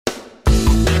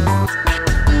Good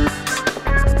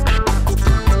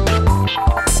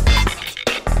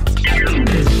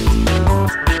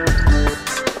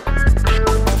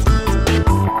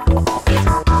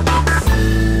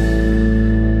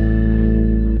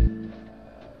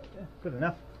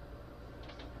enough.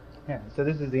 Yeah, so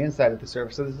this is the inside of the server.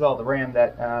 So this is all the RAM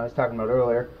that I was talking about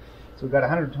earlier. So we've got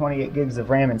 128 gigs of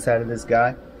RAM inside of this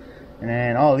guy. And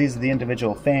then all of these are the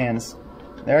individual fans.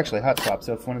 They're actually hot swaps,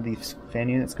 so if one of these fan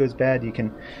units goes bad, you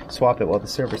can swap it while the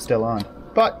server's still on.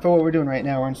 But for what we're doing right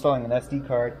now, we're installing an SD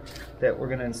card that we're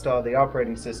going to install the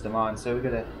operating system on. So we're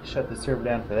going to shut the server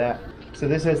down for that. So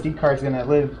this SD card is going to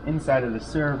live inside of the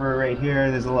server right here.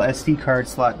 There's a little SD card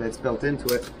slot that's built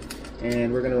into it.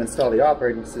 And we're going to install the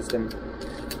operating system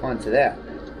onto that.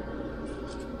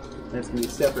 That's going to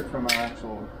be separate from our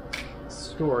actual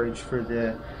storage for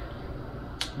the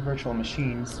virtual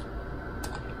machines.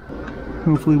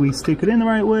 Hopefully we stick it in the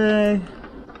right way.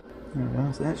 There we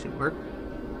go, so that should work.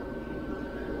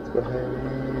 Let's go ahead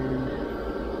and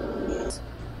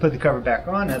put the cover back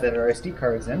on now that our SD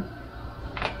card is in.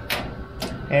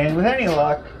 And with any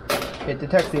luck, it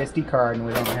detects the SD card and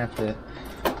we don't have to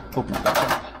open it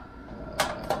back up.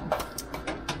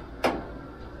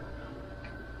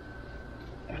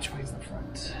 Which way's the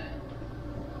front?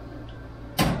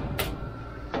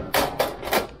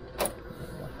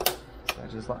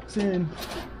 Just locks in, and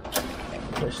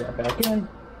push that back in,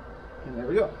 and there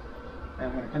we go. And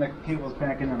I'm going to connect the cables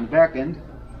back in on the back end.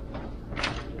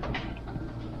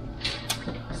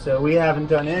 So we haven't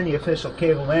done any official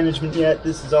cable management yet.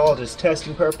 This is all just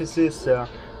testing purposes. So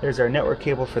there's our network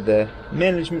cable for the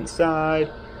management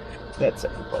side. That's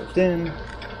plugged in.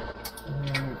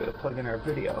 And we're going to plug in our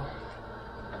video.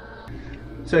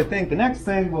 So I think the next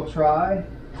thing we'll try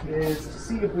is to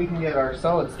see if we can get our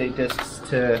solid state disks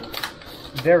to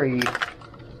very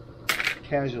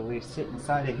casually sit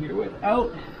inside of here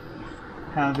without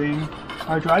having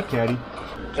our drive caddy.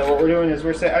 So what we're doing is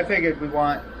I figured we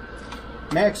want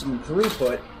maximum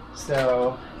throughput,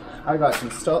 so I got some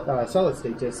solid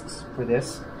state disks for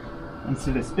this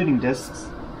instead of spitting disks.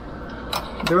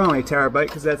 They're only a terabyte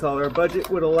because that's all our budget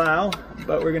would allow,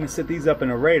 but we're going to set these up in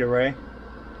a RAID array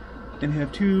and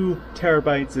have 2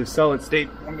 terabytes of solid state.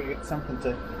 I'm going to get something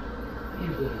to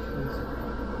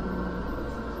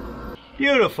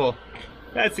beautiful.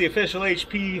 That's the official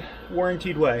HP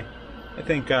warranted way. I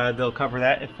think they'll cover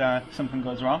that if something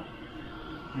goes wrong.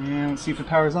 And let's see if the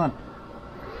power's on.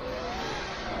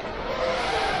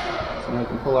 So now we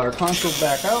can pull our console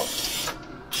back out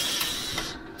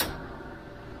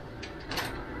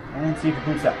and see if it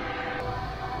boots up.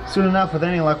 Soon enough, with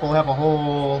any luck, we'll have a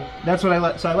whole. That's what I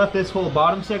left. So I left this whole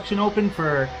bottom section open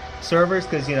for servers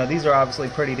because these are obviously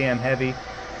pretty damn heavy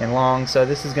and long, so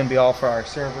this is going to be all for our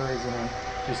servers and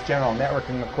just general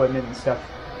networking equipment and stuff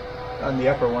on the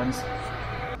upper ones.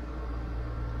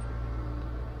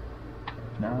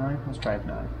 9, let's try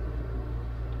 9.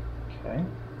 Okay.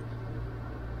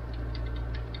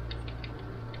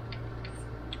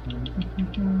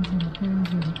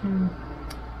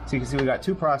 So you can see we got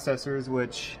 2 processors,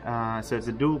 which so it's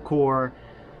a dual core,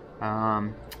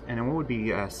 and then what would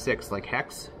be 6, like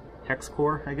hex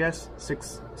core, I guess.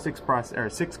 6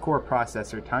 core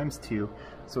processor times 2.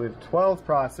 So we have 12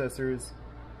 processors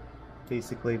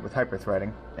basically with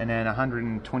hyper-threading, and then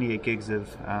 128 gigs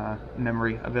of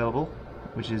memory available,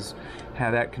 which is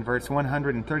how that converts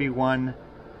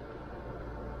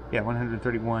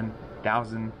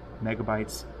 131,000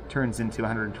 megabytes turns into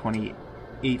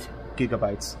 128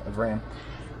 gigabytes of RAM.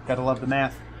 Gotta love the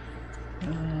math.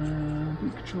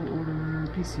 Boot control order,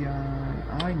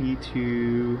 PCI. I need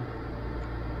to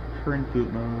current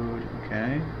boot mode.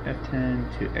 Okay, F10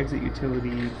 to exit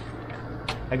utility.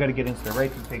 I got to get into the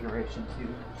RAID configuration to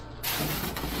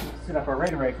set up our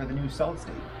RAID array for the new solid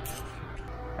state.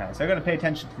 Alright, so I got to pay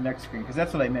attention to the next screen because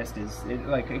that's what I missed. Is it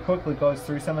quickly goes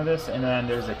through some of this, and then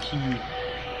there's a key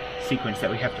sequence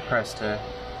that we have to press to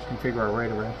configure our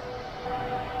RAID array.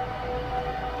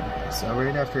 Okay, so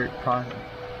right after it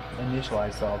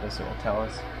initializes all this, it will tell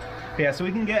us. But yeah, so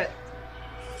we can get,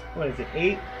 what is it,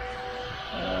 8?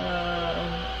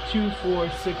 2, 4,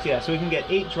 6, yeah, so we can get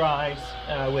 8 drives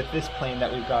with this plane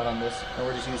that we've got on this, and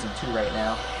we're just using 2 right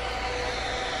now.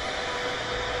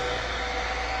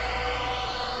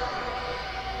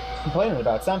 Complaining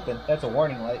about something. That's a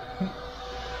warning light.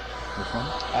 Which one?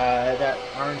 That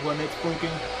orange one that's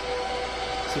blinking.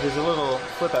 So there's a little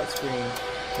flip out screen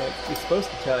that is supposed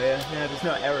to tell you. Yeah, there's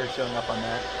no error showing up on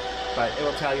that, but it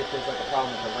will tell you if there's like a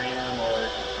problem with the RAM or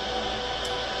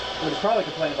what it's probably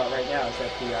complaining about right now is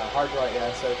that the hard drive,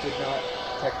 yeah, so it did not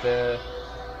detect the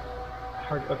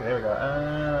hard. Okay, there we go.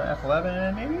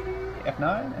 F11 maybe.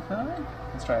 F9? F9?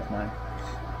 Let's try F9.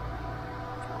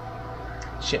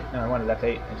 Shit, no, I wanted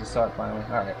F8. I just saw it finally.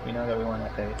 Alright, we know that we want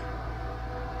F8.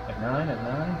 F9,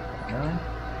 F9, F9.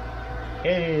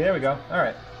 Hey, there we go.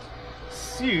 Alright.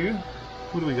 So,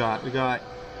 what do we got? We got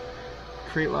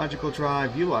create logical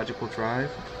drive, view logical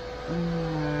drive.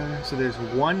 So there's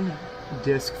one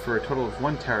disk for a total of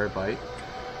 1 terabyte.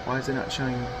 Why is it not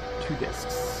showing 2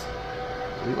 disks?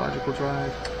 Delete logical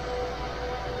drive.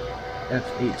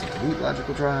 F8 to delete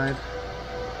logical drive.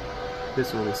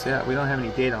 This will be set. We don't have any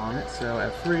data on it, so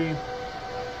F3.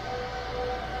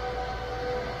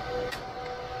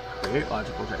 Create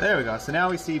logical drive. There we go. So now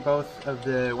we see both of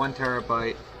the 1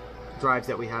 terabyte drives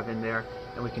that we have in there,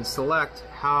 and we can select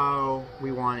how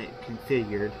we want it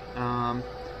configured.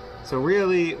 So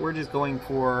really, we're just going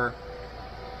for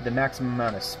the maximum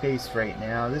amount of space right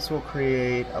now. This will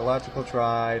create a logical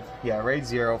drive. Yeah, RAID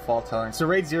 0, fault tolerance. So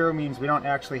RAID 0 means we don't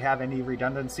actually have any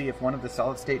redundancy. If one of the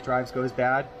solid state drives goes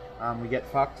bad, we get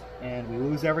fucked and we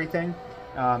lose everything.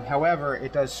 However,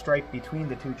 it does stripe between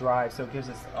the 2 drives, so it gives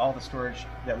us all the storage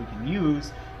that we can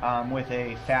use with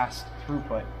a fast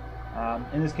throughput.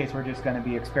 In this case, we're just going to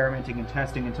be experimenting and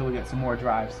testing until we get some more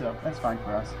drives, so that's fine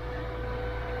for us.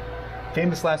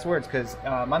 Famous last words, because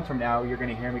a month from now you're going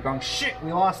to hear me going, shit,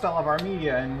 we lost all of our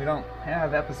media and we don't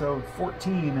have episode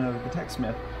 14 of the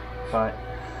TechSmith. But,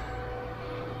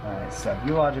 alright, so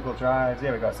view logical drives,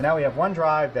 there we go. So now we have 1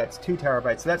 drive that's 2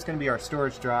 terabytes, so that's going to be our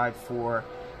storage drive for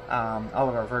all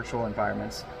of our virtual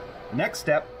environments. The next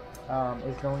step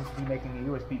is going to be making a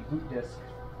USB boot disk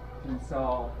to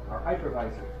install our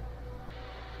hypervisor.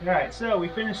 Alright, so we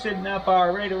finished setting up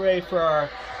our RAID array for our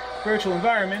virtual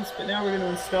environments, but now we're going to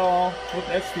install, well,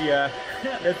 that's the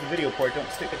video port, don't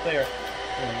stick it there.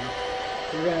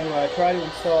 We're going to try to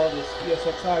install this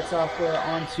ESXi software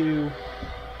onto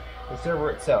the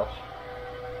server itself.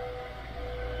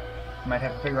 Might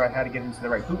have to figure out how to get into the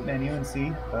right boot menu and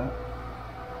see, but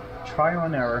trial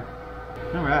and error.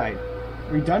 Alright,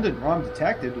 redundant ROM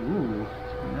detected, ooh,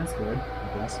 that's good,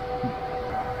 I guess.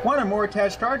 1 or more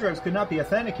attached hard drives could not be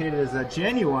authenticated as a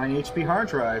genuine HP hard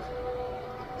drive.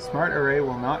 Smart Array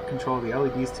will not control the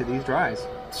LEDs to these drives.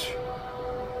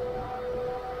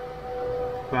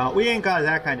 Well, we ain't got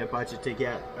that kind of budget to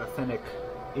get authentic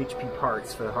HP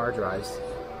parts for the hard drives,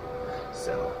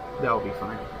 so that'll be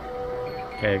fine.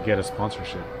 Okay, get a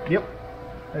sponsorship. Yep.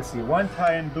 Let's see, 1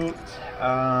 tie-in boot.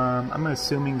 I'm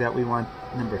assuming that we want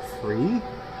number 3.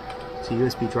 It's a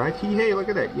USB drive key. Hey, look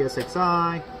at that,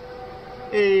 ESXi.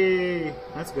 Hey,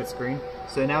 that's a good screen.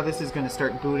 So now this is going to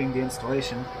start booting the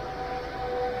installation.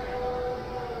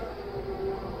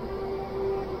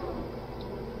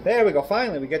 There we go.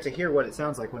 Finally, we get to hear what it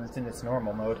sounds like when it's in its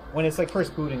normal mode. When it's like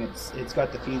first booting, it's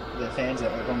got the fans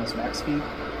at like almost max speed,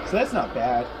 so that's not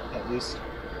bad, at least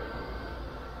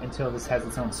until this has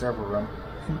its own server room.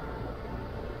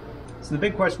 So the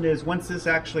big question is, once this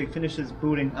actually finishes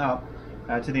booting up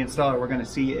to the installer, we're going to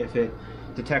see if it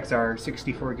detects our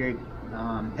 64 gig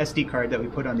SD card that we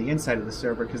put on the inside of the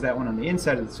server, because that one on the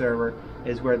inside of the server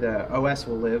is where the OS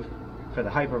will live for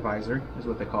the hypervisor, is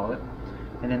what they call it.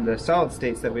 And then the solid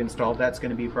states that we installed, that's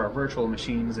going to be for our virtual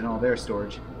machines and all their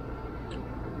storage.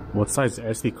 What size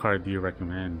SD card do you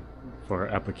recommend for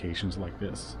applications like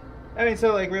this? I mean,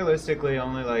 so like realistically, you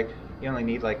only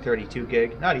need like 32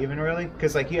 gig. Not even really,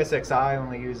 because like ESXi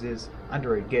only uses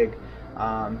under a gig,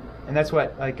 and that's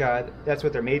what that's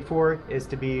what they're made for, is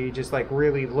to be just like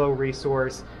really low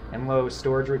resource and low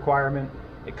storage requirement,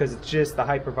 because it's just the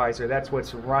hypervisor. That's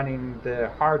what's running the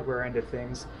hardware end of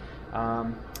things.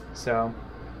 So,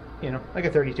 you know, like a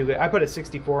 32 gig. I put a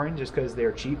 64 in just because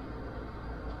they're cheap.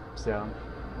 So,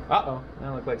 uh-oh,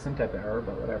 that looked like some type of error,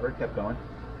 but whatever, it kept going.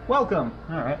 Welcome!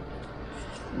 Alright.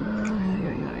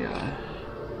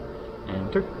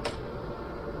 Enter.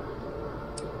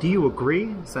 Do you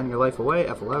agree? Send your life away,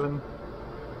 F11.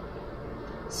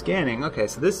 Scanning, okay,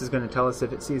 so this is going to tell us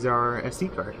if it sees our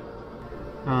SD card.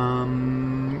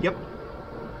 Yep.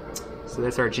 So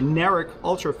that's our generic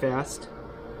ultra-fast,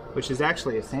 which is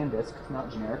actually a SanDisk,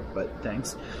 not generic, but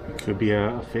thanks. It could be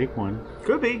a fake one.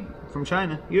 Could be, from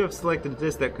China. You have selected a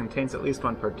disk that contains at least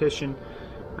 1 partition.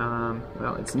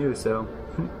 Well, it's new, so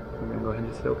we're going to go ahead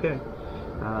and say OK.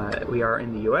 We are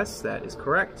in the US, that is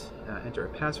correct. Enter a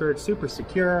password, super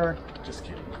secure. Just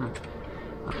kidding.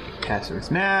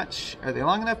 Passwords match. Are they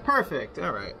long enough? Perfect,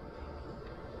 alright.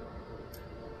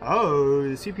 Oh,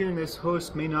 the CPU in this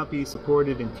host may not be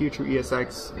supported in future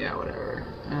ESX. Yeah, whatever.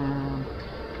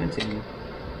 Continue.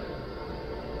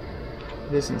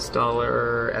 This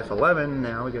installer F11,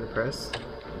 now we gotta press.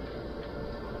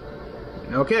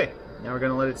 Okay, now we're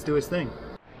gonna let it do its thing.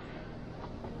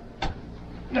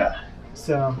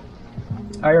 So,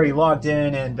 I already logged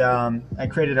in and I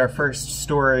created our first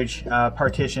storage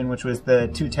partition, which was the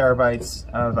 2 terabytes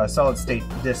of a solid state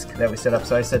disk that we set up.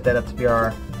 So I set that up to be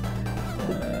our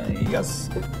yes.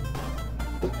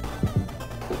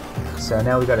 So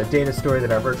now we've got a data store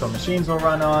that our virtual machines will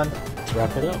run on. Let's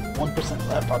wrap it up. 1%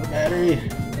 left on the battery.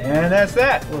 And that's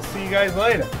that. We'll see you guys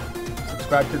later.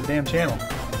 Subscribe to the damn channel.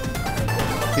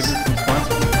 Give us some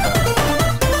sponsors.